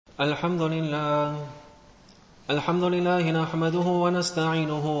الحمد لله نحمده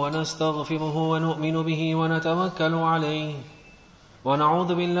ونستعينه ونستغفره ونؤمن به ونتوكل عليه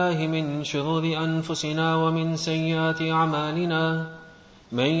ونعوذ بالله من شرور أنفسنا ومن سيئات أعمالنا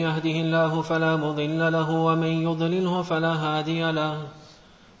من يهده الله فلا مضل له ومن يضلله فلا هادي له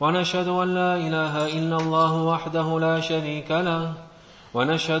ونشهد أن لا إله إلا الله وحده لا شريك له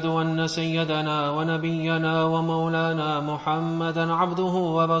ونشهد أن سيدنا ونبينا ومولانا محمدا عبده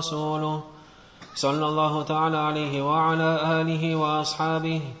ورسوله صلى الله تعالى عليه وعلى آله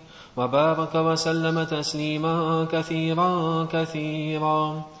وأصحابه وبارك وسلم تسليما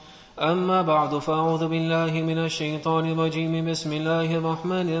كثيرا أما بعد فأعوذ بالله من الشيطان الرجيم بسم الله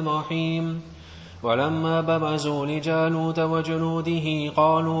الرحمن الرحيم ولما برزوا لجالوت وجنوده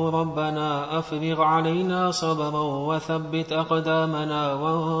قالوا ربنا أفرغ علينا صبرا وثبت أقدامنا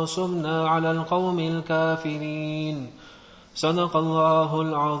وانصرنا على القوم الكافرين صدق الله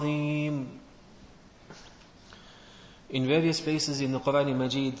العظيم. In various places in the Qur'an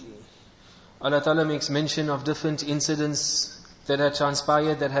Majid, Allah Ta'ala makes mention of different incidents that had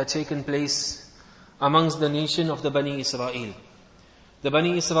transpired, that had taken place amongst the nation of the Bani Israel. The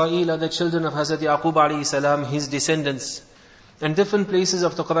Bani Israel are the children of Hazrat Yaqub alayhi salam, his descendants. And different places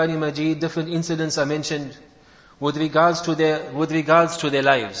of the Qur'an Majid, different incidents are mentioned with regards to their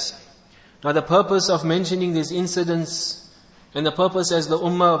lives. Now the purpose of mentioning these incidents, and the purpose as the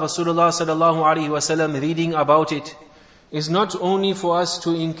Ummah of Rasulullah sallallahu alaihi wasallam reading about it, is not only for us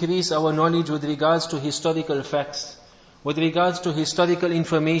to increase our knowledge with regards to historical facts, with regards to historical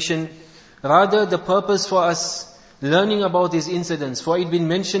information. Rather, the purpose for us learning about these incidents, for it being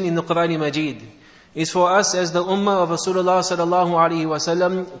mentioned in the Qur'an Majid, is for us as the Ummah of Rasulullah sallallahu alaihi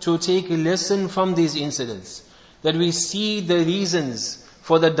wasallam to take a lesson from these incidents. That we see the reasons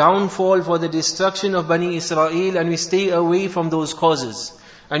for the downfall, for the destruction of Bani Israel, and we stay away from those causes.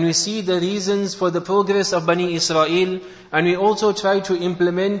 And we see the reasons for the progress of Bani Israel, and we also try to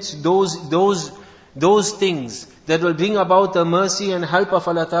implement those things that will bring about the mercy and help of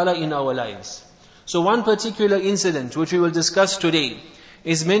Allah Ta'ala in our lives. So one particular incident which we will discuss today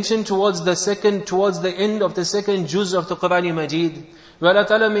is mentioned towards the end of the second juz of the Qur'an Majid, where Allah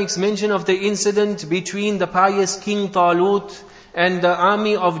Ta'ala makes mention of the incident between the pious king Talut and the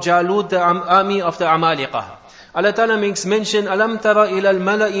army of Jalut, the army of the Amaliqah. Allah Ta'ala makes mention, Alam tara ila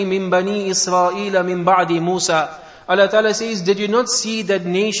al-mala'i min bani Israel min ba'di Musa. Allah Ta'ala says, did you not see that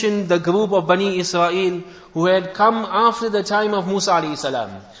nation, the group of Bani Israel, who had come after the time of Musa alayhi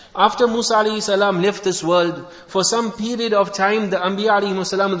salam? After Musa alayhi salam left this world, for some period of time, the Anbiya alayhi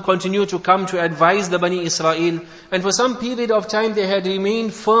salam would continue to come to advise the Bani Israel. And for some period of time, they had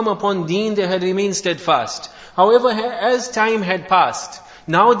remained firm upon deen, they had remained steadfast. However, as time had passed,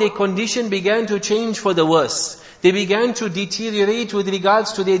 now their condition began to change for the worse. They began to deteriorate with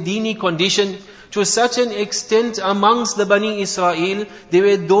regards to their deeni condition, to such an extent amongst the Bani Israel, there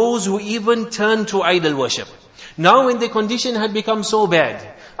were those who even turned to idol worship. Now when the condition had become so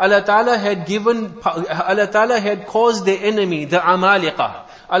bad, Allah Ta'ala had caused the enemy, the Amaliqah,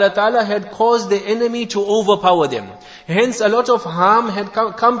 Allah Ta'ala had caused the enemy to overpower them. Hence a lot of harm had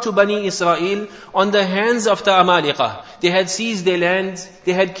come to Bani Israel on the hands of the Amaliqah. They had seized their lands,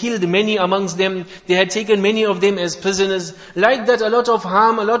 they had killed many amongst them, they had taken many of them as prisoners. Like that, a lot of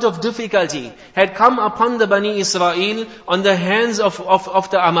harm, a lot of difficulty had come upon the Bani Israel on the hands of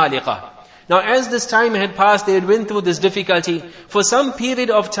the Amaliqah. Now as this time had passed, they had went through this difficulty. For some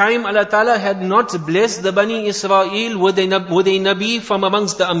period of time, Allah Ta'ala had not blessed the Bani Israel with a Nabi from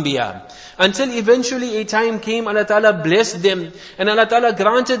amongst the Anbiya. Until eventually a time came, Allah Ta'ala blessed them, and Allah Ta'ala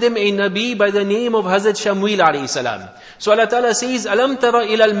granted them a Nabi by the name of Hazrat Shamuel alayhi salam. So Allah Ta'ala says, Alam tara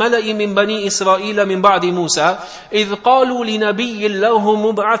ila al-mala'i min bani Israel min ba'di Musa, idh qalu li nabiyyin lahu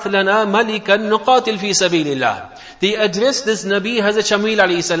mub'ath lana malikan nuqatil fi sabilillah. They addressed this Nabi, Hazrat Shamuel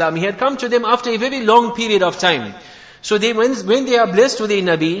alayhi salam. He had come to them after a very long period of time. So when they are blessed with a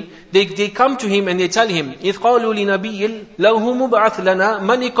Nabi, they come to him and they tell him, إِذْ قَالُوا لِنَبِيٍّ لَوْهُ مُبْعَثْ لَنَا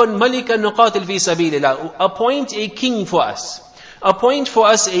مَلِكًا نُقَاتِلْ فِي سَبِيلِ اللَّهِ. Appoint a king for us. Appoint for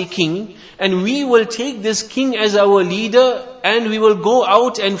us a king, and we will take this king as our leader, and we will go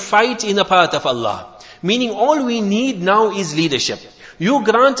out and fight in the path of Allah. Meaning all we need now is leadership. You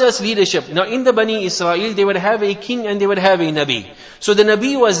grant us leadership. Now in the Bani Israel, they would have a king and they would have a Nabi. So the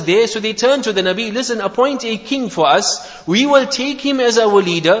Nabi was there, so they turned to the Nabi, listen, appoint a king for us, we will take him as our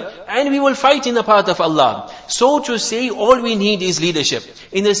leader, and we will fight in the path of Allah. So to say, all we need is leadership.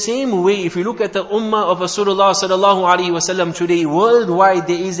 In the same way, if you look at the Ummah of Rasulullah sallallahu alaihi wasallam today, worldwide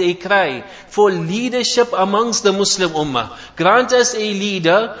there is a cry for leadership amongst the Muslim Ummah. Grant us a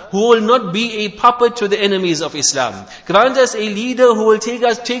leader who will not be a puppet to the enemies of Islam. Grant us a leader who will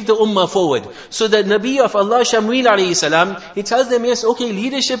take the ummah forward. So the Nabi of Allah, Shamwil alayhi salam, he tells them, yes, okay,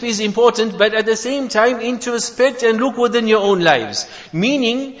 leadership is important, but at the same time, introspect and look within your own lives.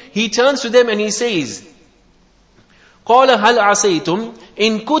 Meaning, he turns to them and he says, قَالَ هَلْ عَسَيْتُمْ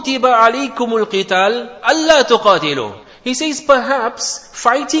إِن كُتِبَ عَلَيْكُمُ الْقِتَالِ أَلَّا تُقَاتِلُوا. He says, perhaps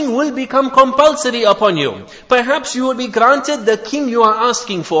fighting will become compulsory upon you. Perhaps you will be granted the king you are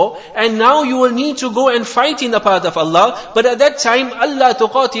asking for, and now you will need to go and fight in the path of Allah. But at that time, Allah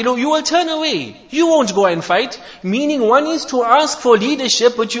tuqatilu, you will turn away. You won't go and fight. Meaning, one is to ask for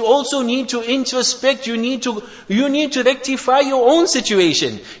leadership, but you also need to introspect. You need to rectify your own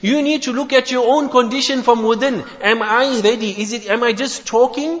situation. You need to look at your own condition from within. Am I ready? Am I just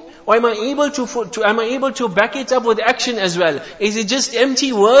talking? Or am I able to back it up with action as well? Is it just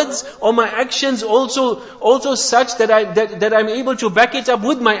empty words, or my actions also such that I'm able to back it up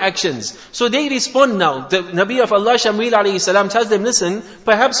with my actions? So they respond now. The Nabi of Allah, Shamwil alayhi salam, tells them, listen,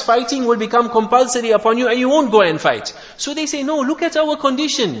 perhaps fighting will become compulsory upon you and you won't go and fight. So they say, no, look at our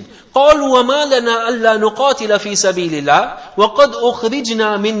condition. قَالُوا وَمَا لَنَا أَلَّا نُقَاتِلَ فِي سَبِيلِ اللَّهِ وَقَدْ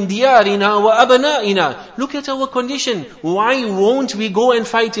أُخْرِجْنَا مِنْ دِيَارِنَا وَأَبْنَائِنَا. Look at our condition. Why won't we go and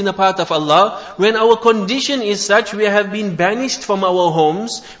fight in the path of Allah when our condition is such? We have been banished from our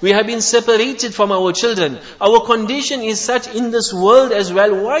homes, we have been separated from our children. Our condition is such in this world as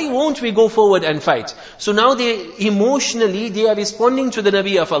well. Why won't we go forward and fight? So now they are responding to the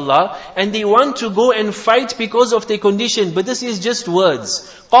Nabi of Allah, and they want to go and fight because of their condition. But this is just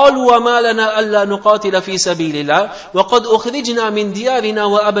words. قالوا وما لنا ألا نقاتل في سبيل الله وقد أخرجنا من ديارنا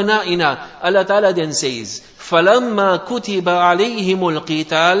وأبنائنا. Allah Ta'ala then says, فَلَمَّا كُتِبَ عَلَيْهِمُ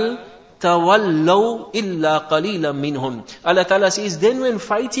الْقِتَالِ تَوَلَّوْا إِلَّا قَلِيلًا مِّنْهُمْ. Allah Ta'ala says, then when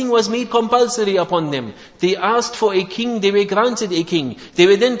fighting was made compulsory upon them, they asked for a king, they were granted a king. They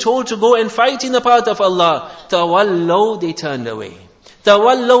were then told to go and fight in the path of Allah. تَوَلَّوْا, they turned away.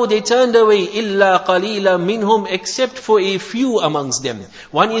 تَوَلَّوْا, they turned away, إِلَّا قَلِيلًا مِّنْهُمْ, except for a few amongst them.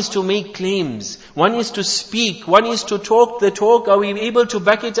 One is to make claims, one is to speak, one is to talk the talk. Are we able to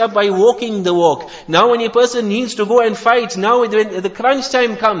back it up by walking the walk? Now when a person needs to go and fight, now when the crunch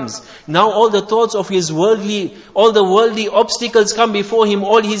time comes, now all the thoughts of all the worldly obstacles come before him,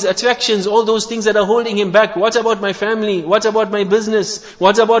 all his attractions, all those things that are holding him back. What about my family? What about my business?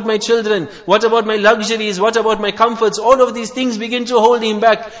 What about my children? What about my luxuries? What about my comforts? All of these things begin to hold him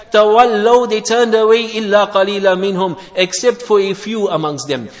back. Tawallaw, they turned away, illa qalila minhum, except for a few amongst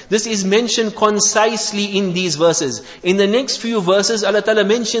them. This is mentioned concisely in these verses. In the next few verses, Allah Ta'ala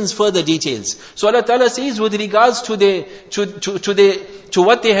mentions further details. So Allah Ta'ala says with regards to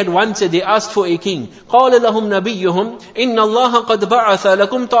what they had wanted, they asked for a king. قَالَ لَهُمْ نَبِيُّهُمْ إِنَّ اللَّهَ قَدْ بَعَثَ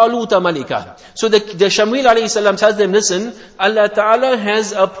لَكُمْ طَالُوتَ مَلِكًا. So the Shamwil alayhi salam tells them, listen, Allah Ta'ala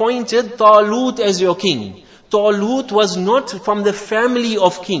has appointed Talut as your king. Talut was not from the family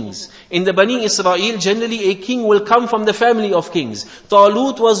of kings. In the Bani Israel, generally a king will come from the family of kings.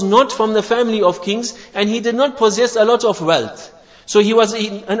 Talut was not from the family of kings, and he did not possess a lot of wealth. So he was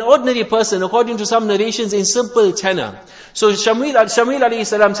an ordinary person, according to some narrations, in simple tenor. So Shamwil alayhi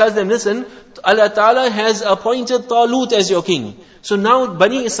salam tells them, listen, Allah Ta'ala has appointed Talut as your king. So now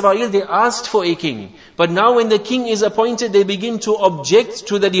Bani Israel, they asked for a king. But now when the king is appointed, they begin to object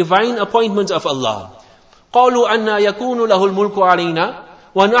to the divine appointment of Allah. قالوا أَنَّا يَكُونُ لَهُ الْمُلْكُ عَلَيْنَا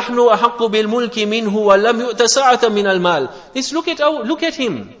وَنَحْنُ أَحَقُّ بِالْمُلْكِ مِنْهُ وَلَمْ يُؤْتَ سَعَةً مِنَ الْمَالِ. Let's look at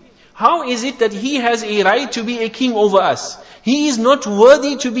him. How is it that he has a right to be a king over us? He is not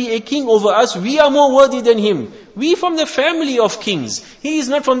worthy to be a king over us. We are more worthy than him. We from the family of kings. He is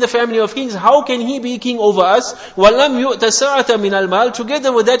not from the family of kings. How can he be king over us? وَلَمْ يُؤْتَ سَعَةً مِنَ الْمَالِ.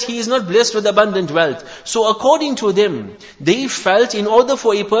 Together with that, he is not blessed with abundant wealth. So according to them, they felt in order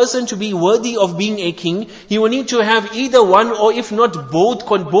for a person to be worthy of being a king, he will need to have either one or if not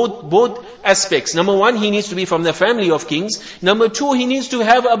both aspects. Number one, he needs to be from the family of kings. Number two, he needs to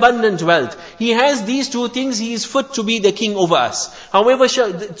have abundant wealth. He has these two things, he is fit to be the king over us. However,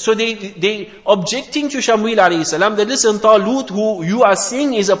 so they objecting to Shamwil alayhi salam, that listen, Talut, who you are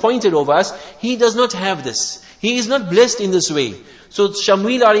saying is appointed over us, he does not have this. He is not blessed in this way. So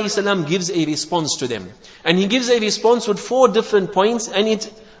Shamwil alayhi salam gives a response to them. And he gives a response with 4 different points, and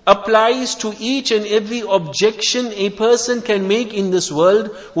it applies to each and every objection a person can make in this world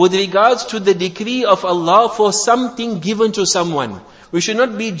with regards to the decree of Allah for something given to someone. We should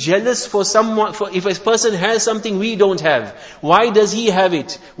not be jealous for someone, if a person has something we don't have. Why does he have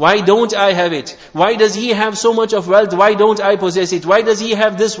it? Why don't I have it? Why does he have so much of wealth? Why don't I possess it? Why does he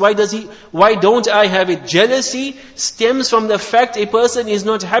have this? Why don't I have it? Jealousy stems from the fact a person is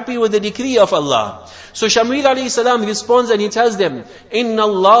not happy with the decree of Allah. So Shamil alayhi salam responds and he tells them, Inna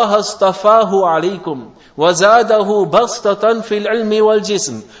Allah astafahu alaykum وَزَادَهُ بَسْطَةً فِي الْعِلْمِ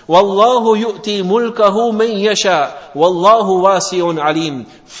وَالْجِسْمِ وَاللَّهُ يُؤْتِي مُلْكَهُ مَنْ يَشَاءُ وَاللَّهُ وَاسِعٌ عَلِيمٌ.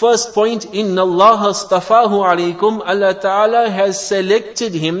 First point, إِنَّ اللَّهَ اصْطَفَاهُ عَلَيْكُمْ. Allah Ta'ala has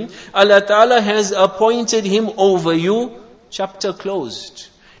selected him. Allah Ta'ala has appointed him over you. Chapter closed.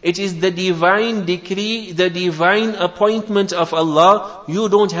 It is the divine decree, the divine appointment of Allah. You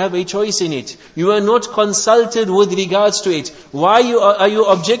don't have a choice in it. You are not consulted with regards to it. Why are you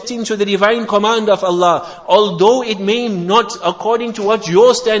objecting to the divine command of Allah? Although it may not according to what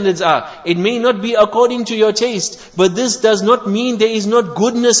your standards are. It may not be according to your taste. But this does not mean there is not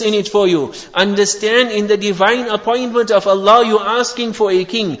goodness in it for you. Understand, in the divine appointment of Allah, you are asking for a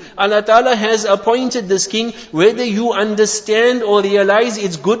king. Allah Ta'ala has appointed this king. Whether you understand or realize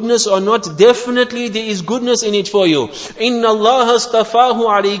its goodness or not, definitely there is goodness in it for you. Inna Allah astafahu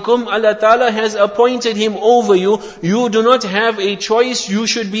alaykum. Allah Ta'ala has appointed him over you. You do not have a choice. You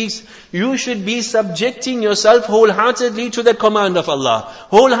should be subjecting yourself wholeheartedly to the command of Allah.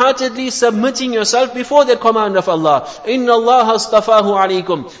 Wholeheartedly submitting yourself before the command of Allah. Inna Allah astafahu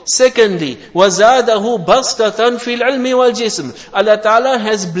alaykum. Secondly, وَزَادَهُ بَسْطَةً فِي الْعِلْمِ وَالْجِسْمِ. Allah Ta'ala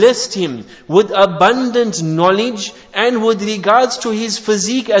has blessed him with abundant knowledge and with regards to his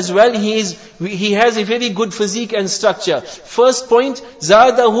physique as well. He has a very good physique and structure. First point,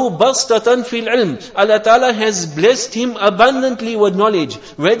 زَادَهُ بَسْطَةً فِي الْعِلْمِ. Allah Ta'ala has blessed him abundantly with knowledge.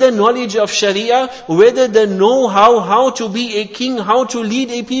 Whether knowledge of Sharia, whether the know-how, how to be a king, how to lead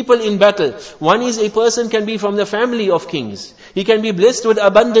a people in battle. One is, a person can be from the family of kings. He can be blessed with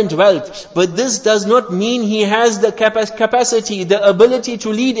abundant wealth. But this does not mean he has the capacity, the ability to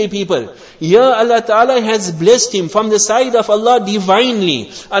lead a people. Here Allah Ta'ala has blessed him from the side of Allah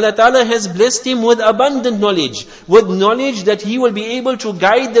divinely. Allah Ta'ala has blessed him with abundant knowledge. With knowledge that he will be able to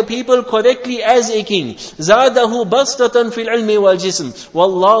guide the people correctly as a king. زَادَهُ بَسْطَةً فِي الْعِلْمِ وَالْجِسْمِ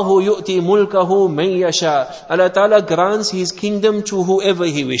وَاللَّهُ يُؤْتِي مُلْكَهُ مَنْ يَشَاءُ. Allah Ta'ala grants His kingdom to whoever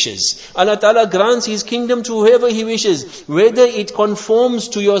He wishes. Allah Ta'ala grants His kingdom to whoever He wishes. Whether it conforms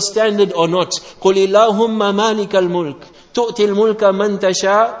to your standard or not. قُلِ اللَّهُمَّ مَالِكَ الْمُلْكِ تؤتي الملك من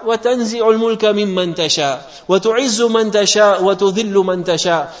تشاء وتنزع الملك ممن تشاء وتعز من تشاء وتذل من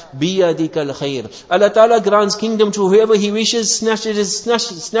تشاء بيدك الخير. Allah Ta'ala grants kingdom to whoever He wishes,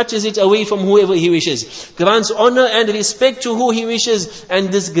 snatches it away from whoever He wishes, grants honor and respect to who He wishes,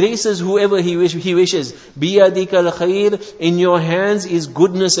 and disgraces whoever He wishes. بيدك الخير. In your hands is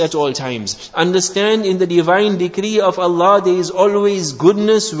goodness at all times. Understand, in the divine decree of Allah there is always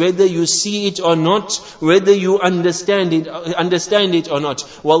goodness, whether you see it or not, whether you understand it or not.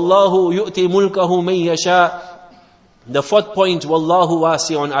 Wallahu yu'ti mulkahu man yasha. The fourth point, Wallahu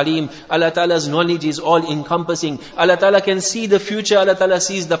wasi'un alim. Allah Ta'ala's knowledge is all encompassing. Allah Ta'ala can see the future, Allah Ta'ala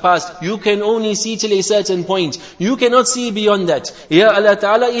sees the past. You can only see till a certain point. You cannot see beyond that. Here Allah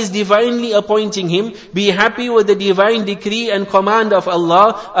Ta'ala is divinely appointing him. Be happy with the divine decree and command of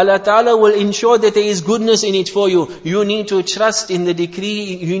Allah. Allah Ta'ala will ensure that there is goodness in it for you. You need to trust in the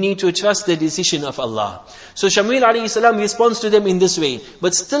decree. You need to trust the decision of Allah. So Shamil alayhi salam responds to them in this way.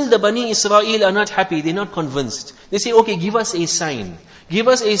 But still the Bani Israel are not happy. They're not convinced. They say, okay, give us a sign. Give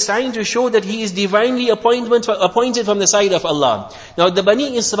us a sign to show that he is divinely appointed from the side of Allah. Now the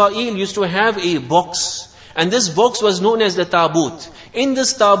Bani Israel used to have a box. And this box was known as the Talut. In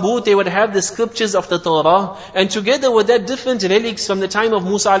this Talut, they would have the scriptures of the Torah, and together with that, different relics from the time of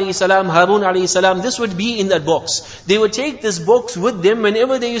Musa alayhi salam, Harun alayhi salam, this would be in that box. They would take this box with them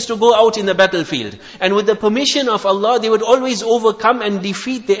whenever they used to go out in the battlefield. And with the permission of Allah, they would always overcome and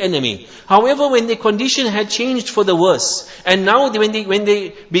defeat the enemy. However, when the condition had changed for the worse, and now when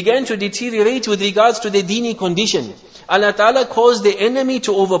they began to deteriorate with regards to their dini condition, Allah Ta'ala caused the enemy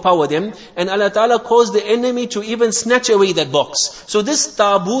to overpower them, and Allah Ta'ala caused the enemy to even snatch away that box. So this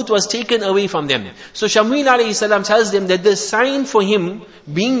Talut was taken away from them. So Shamil alayhi salam tells them that the sign for him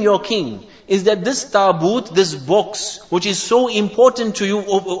being your king is that this Talut, this box, which is so important to you,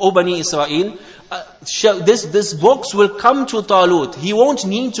 O Bani Israel, this box will come to Talut. He won't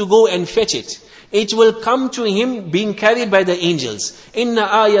need to go and fetch it. It will come to him being carried by the angels. Inna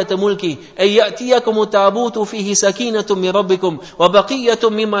ayata mulki ay ya'tiyakum tabutu fihi sakinatun min rabbikum wa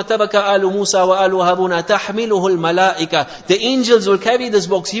baqiyatun mimma taraka alu Musa wa alu Haruna tahmiluhu al-malaika. The angels will carry this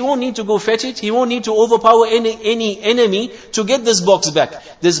box. He won't need to go fetch it. He won't need to overpower any enemy to get this box back.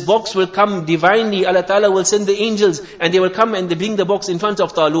 This box will come divinely. Allah Ta'ala will send the angels and they will come and they bring the box in front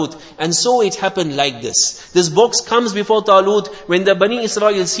of Talut. And so it happened like this. This box comes before Talut. When the Bani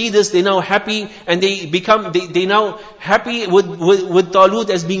Israel see this, they're now happy. And they now happy with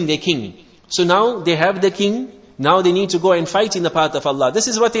Talut as being their king. So now they have the king. Now they need to go and fight in the path of Allah. This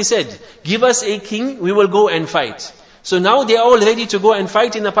is what they said. Give us a king, we will go and fight. So now they are all ready to go and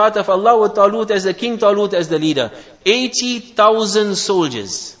fight in the path of Allah with Talut as the king, Talut as the leader. 80,000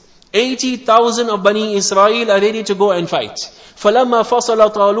 soldiers. 80,000 of Bani Israel are ready to go and fight. فَلَمَّا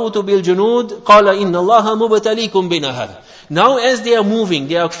فَصَلَ طَالُوتُ بِالْجُنُودِ قَالَ إِنَّ اللَّهَ مُبْتَلِيكُمْ بِنَهَرٍ. Now as they are moving,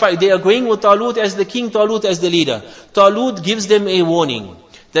 they are going with Talut as the king, Talut as the leader. Talut gives them a warning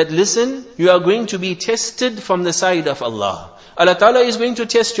that listen, you are going to be tested from the side of Allah. Allah Ta'ala is going to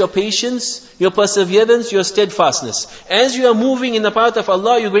test your patience, your perseverance, your steadfastness. As you are moving in the path of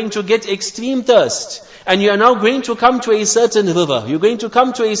Allah, you're going to get extreme thirst. And you are now going to come to a certain river. You're going to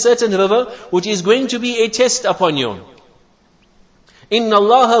come to a certain river which is going to be a test upon you. Inna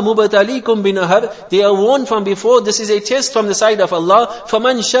Allaha mubtalikum binahar. They are warned from before. This is a test from the side of Allah.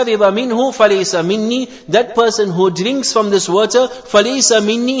 فَمَنْ شَرِبَ مِنْهُ فَلَيْسَ مِنِّي. That person who drinks from this water, فَلَيْسَ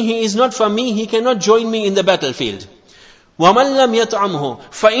مِنِّي. He is not from me. He cannot join me in the battlefield. وَمَنْ لَمْ يَطْعَمْهُ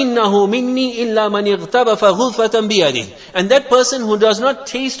فَإِنَّهُ مِنِّي إِلَّا مَنِ اغْتَرَفَ غُرْفَةً بِيَدِهِ. And that person who does not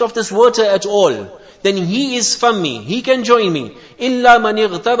taste of this water at all, then he is from me. He can join me. إِلَّا مَنِ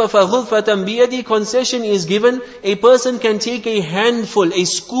اغْتَرَفَ غُرْفَةً بِيَدِهِ. Concession is given. A person can take a handful, a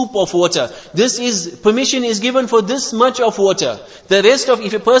scoop of water. Permission is given for this much of water. The rest of,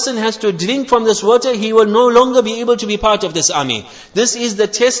 if a person has to drink from this water, he will no longer be able to be part of this army. This is the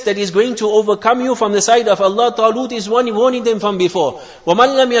test that is going to overcome you from the side of Allah. Talut is warning them from before. وَمَنْ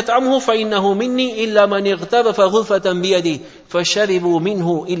لَمْ يَطْعَمْهُ فَإِنَّهُ مِنِّي إِلَّا مَنِ اغْتَرَفَ غُرْفَةً بِيَدِهِ فَشَرِبُوا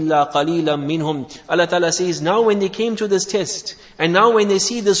مِنْهُ إِلَّا قَلِيلًا مِنْهُمْ. Allah Ta'ala says, now when they came to this test, and now when they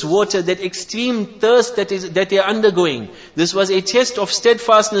see this water, that extreme thirst that they are undergoing, this was a test of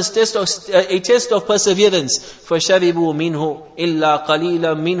steadfastness, a test of perseverance. فَشَرِبُوا مِنْهُ إِلَّا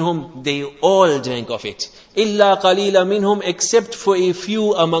قَلِيلًا مِنْهُمْ. They all drank of it. إِلَّا قَلِيلًا مِنْهُمْ. Except for a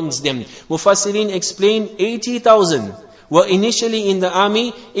few amongst them. Mufassirin explain 80,000 were initially in the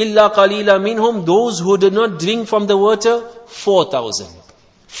army. إِلَّا قَلِيلًا مِنْهُمْ. Those who did not drink from the water, 4,000.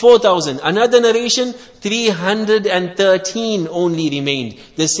 4,000. Another narration, 313 only remained.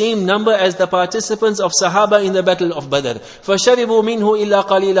 The same number as the participants of Sahaba in the battle of Badr. فَشَرِبُوا مِنْهُ إِلَّا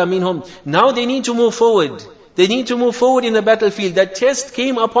قَلِيلًا مِنْهُمْ. Now they need to move forward. They need to move forward in the battlefield. That test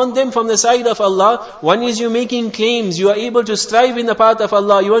came upon them from the side of Allah. One is you making claims. You are able to strive in the path of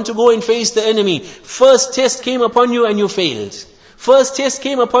Allah. You want to go and face the enemy. First test came upon you and you failed. First test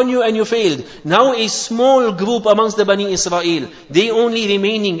came upon you and you failed. Now a small group amongst the Bani Israel, they only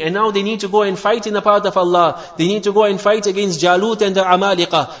remaining, and now they need to go and fight in the path of Allah. They need to go and fight against Jalut and the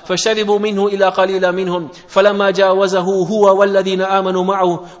Amalika. فَشَرِبُوا مِنْهُ إِلَى قَلِيلًا مِنْهُمْ فَلَمَّا جَاوَزَهُ هُوَ وَالَّذِينَ آمَنُوا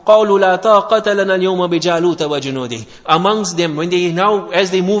مَعَهُ قَالُوا لَا طَاقَةَ لَنَا الْيَوْمَ بِجَالُوتَ وَجُنُودِهِ. Amongst them, when they now,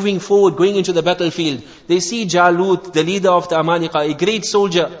 as they moving forward, going into the battlefield, they see Jalut, the leader of the Amalika, a great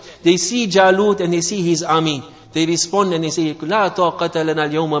soldier. They see Jalut and they see his army. They respond and they say, لا طاقة لنا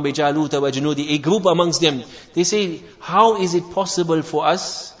اليوم بجالوت وجنوده. A group amongst them, they say, how is it possible for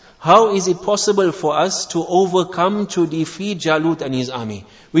us? How is it possible for us to overcome, to defeat Jalut and his army?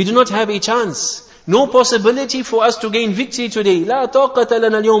 We do not have a chance. No possibility for us to gain victory today. لا طاقة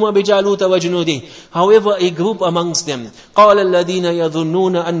لنا اليوم بجالوت وجنوده. However, a group amongst them, قال الذين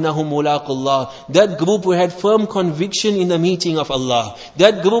يظنون أنهم ملاقو الله. That group who had firm conviction in the meeting of Allah.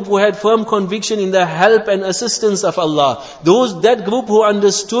 That group who had firm conviction in the help and assistance of Allah. That group who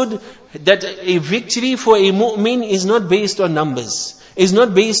understood that a victory for a mu'min is not based on numbers. Is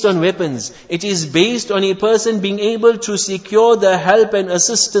not based on weapons. It is based on a person being able to secure the help and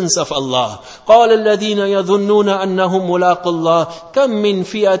assistance of Allah. قال الذين يظنون أنهم ملاقو الله كم من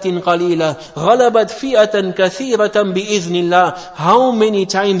فئة قليلة غلبت فئة كثيرة بإذن الله. How many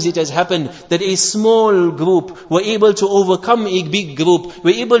times it has happened that a small group were able to overcome a big group,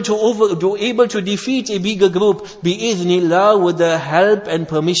 were able to defeat a bigger group بإذن الله, with the help and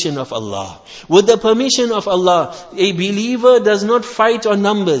permission of Allah. With the permission of Allah. A believer does not fight fight on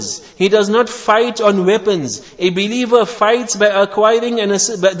numbers. He does not fight on weapons. A believer fights by acquiring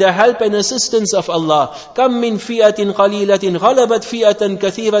the help and assistance of Allah. كَم مِّن فِئَةٍ قَلِيلَةٍ غَلَبَتْ فِئَةً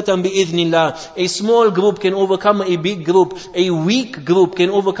كَثِيرَةً بِإِذْنِ اللَّهِ. A small group can overcome a big group. A weak group can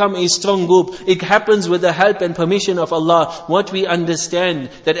overcome a strong group. It happens with the help and permission of Allah. What we understand,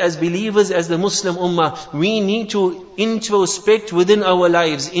 that as believers, as the Muslim Ummah, we need to introspect within our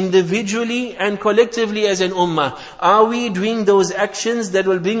lives, individually and collectively as an Ummah. Are we doing those actions that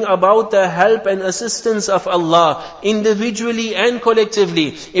will bring about the help and assistance of Allah, individually and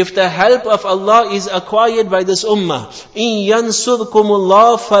collectively? If the help of Allah is acquired by this Ummah, إِن يَنْصُرْكُمُ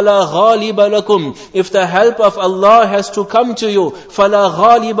اللَّهُ فَلَا غَالِبَ لَكُمْ. If the help of Allah has to come to you, فَلَا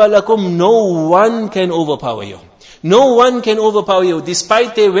غَالِبَ لَكُمْ. No one can overpower you. No one can overpower you.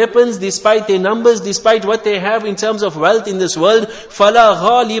 Despite their weapons, despite their numbers, despite what they have in terms of wealth in this world, فَلَا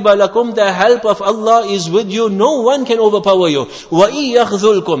غَالِبَ لَكُمْ. The help of Allah is with you. No one can overpower you. وَإِن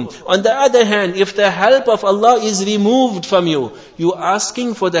يَخْذُلْكُمْ. On the other hand, if the help of Allah is removed from you, you are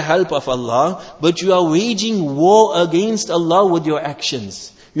asking for the help of Allah, but you are waging war against Allah with your actions.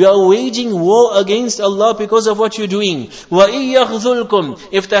 You are waging war against Allah because of what you're doing. وَإِن يَخْذُلْكُمْ.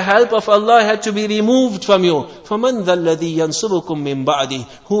 If the help of Allah had to be removed from you, فَمَنْ ذَا الَّذِي يَنْصُرُكُمْ مِنْ بَعْدِهِ.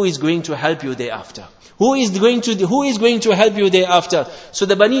 Who is going to help you thereafter? Who is going to help you thereafter? So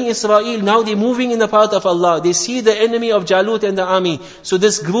the Bani Israel, now they're moving in the path of Allah. They see the enemy of Jalut and the army. So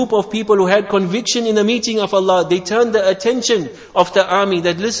this group of people who had conviction in the meeting of Allah, they turned the attention of the army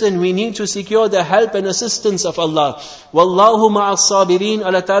that, listen, we need to secure the help and assistance of Allah. Wallahu ma'as sabirin.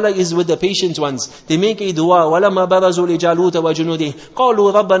 Allah Ta'ala is with the patient ones. They make a dua. وَلَمَّا بَرَزُوا لِجَالُوتَ وَجُنُودِهِ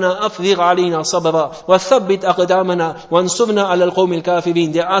قَالُوا رَبَّنَا أَفْرِغْ عَلَيْنَا صَبْرًا وَثَبِّتْ أَقْدَامَنَا وَانْصُرْنَا عَلَى الْقَوْمِ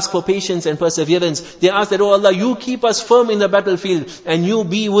الْكَافِرِينَ. They ask for patience and perseverance. They ask that, oh Allah, you keep us firm in the battlefield, and you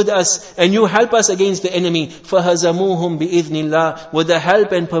be with us, and you help us against the enemy. فَهَزَمُوهُمْ بِإِذْنِ اللَّهِ. With the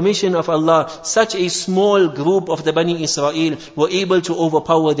help and permission of Allah, such a small group of the Bani Israel were able to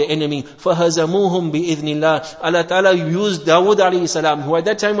overpower the enemy. فَهَزَمُوهُمْ بِإِذْنِ اللَّهِ. Allah Ta'ala used Dawood alayhi salam, who at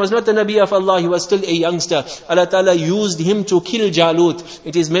that time was not the Nabi of Allah, he was still a youngster. Allah Ta'ala used him to kill Jalut.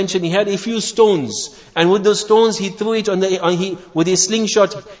 It is mentioned he had a few stones, and with those stones he threw it with his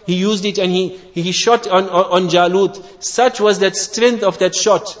slingshot, he used it, and he shot on Jalut. Such was that strength of that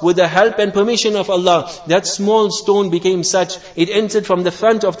shot. With the help and permission of Allah, that small stone became such. It entered from the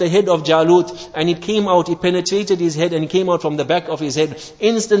front of the head of Jalut, and it came out, it penetrated his head, and it came out from the back of his head.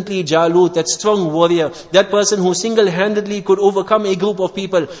 Instantly Jalut, that strong warrior, that person who single-handedly could overcome a group of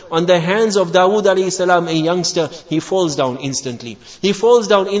people, on the hands of Dawood alayhi salam, a youngster, he falls down instantly. He falls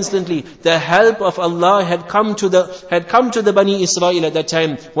down instantly. The help of Allah had come to the Bani Israel at that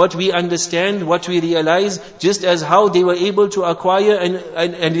time. What we understand, what we realize, just as how they were able to acquire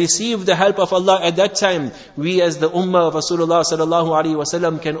and receive the help of Allah at that time, we as the Ummah of Rasulullah sallallahu alaihi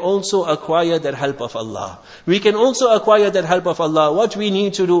wasallam can also acquire that help of Allah. We can also acquire that help of Allah. What we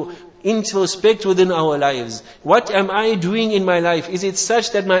need to do, introspect within our lives. What am I doing in my life? Is it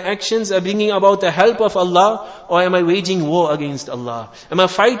such that my actions are bringing about the help of Allah, or am I waging war against Allah? Am I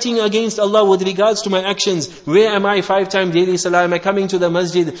fighting against Allah with regards to my actions? Where am I 5 times daily salah? Am I coming to the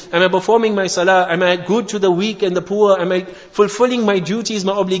masjid? Am I performing my salah? Am I good to the weak and the poor? Am I fulfilling my duties,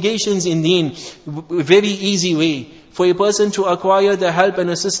 my obligations in deen? Very easy way for a person to acquire the help and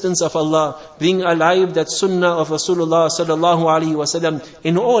assistance of Allah, bring alive that sunnah of Rasulullah sallallahu alaihi wasallam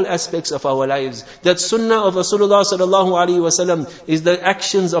in all aspects of our lives. That sunnah of Rasulullah sallallahu alaihi wasallam is the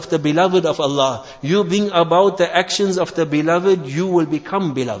actions of the beloved of Allah. You bring about the actions of the beloved, you will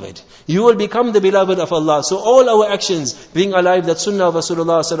become beloved. You will become the beloved of Allah. So all our actions bring alive that sunnah of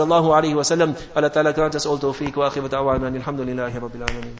Rasulullah sallallahu alaihi wasallam. Allah Ta'ala grant us all tawfiq wa akhirat awana alhamdulillahi rabbil alamin.